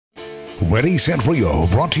Ready, Set, Rio,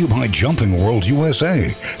 brought to you by Jumping World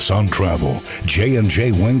USA, Sun Travel,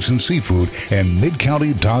 J&J Wings and Seafood, and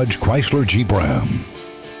Mid-County Dodge Chrysler Jeep Ram.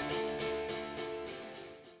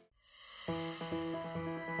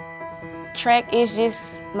 Track is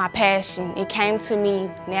just my passion. It came to me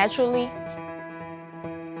naturally.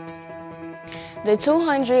 The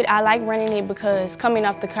 200, I like running it because coming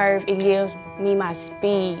off the curve, it gives me my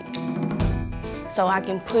speed, so I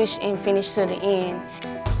can push and finish to the end.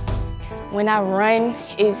 When I run,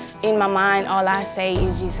 it's in my mind, all I say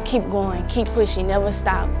is just keep going, keep pushing, never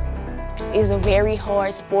stop. It's a very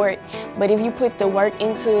hard sport, but if you put the work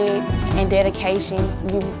into it and dedication,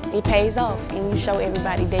 it pays off, and you show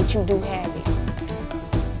everybody that you do have it.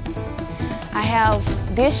 I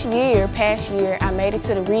have this year, past year, I made it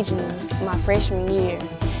to the regionals my freshman year,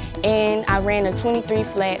 and I ran a 23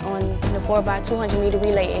 flat on the 4x200 meter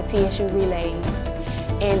relay at TSU Relays.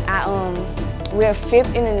 And we're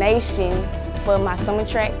 5th in the nation for my summer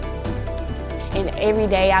track. And every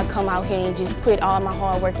day I come out here and just put all my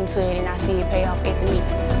hard work into it, and I see it pay off at the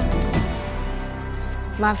meets.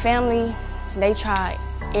 My family, they try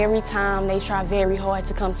every time. They try very hard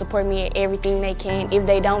to come support me at everything they can. If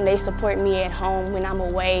they don't, they support me at home when I'm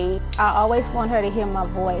away. I always want her to hear my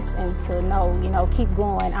voice and to know, keep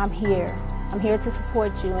going, I'm here. I'm here to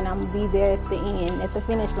support you, and I'm gonna be there at the end, at the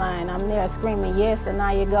finish line. I'm there screaming, yes,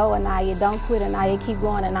 Aniya, go, Aniya, don't quit, Aniya, keep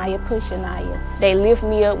going, Aniya, push, Aniya. They lift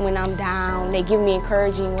me up when I'm down. They give me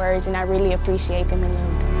encouraging words, and I really appreciate them and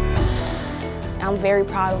love them. I'm very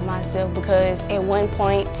proud of myself because at one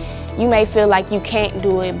point, you may feel like you can't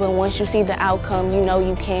do it, but once you see the outcome, you know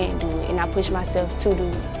you can do it, and I push myself to do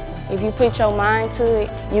it. If you put your mind to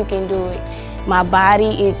it, you can do it. My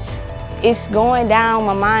body, it's going down.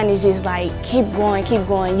 My mind is just like, keep going,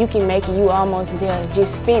 you can make it, you almost there.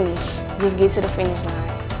 Just finish, just get to the finish line.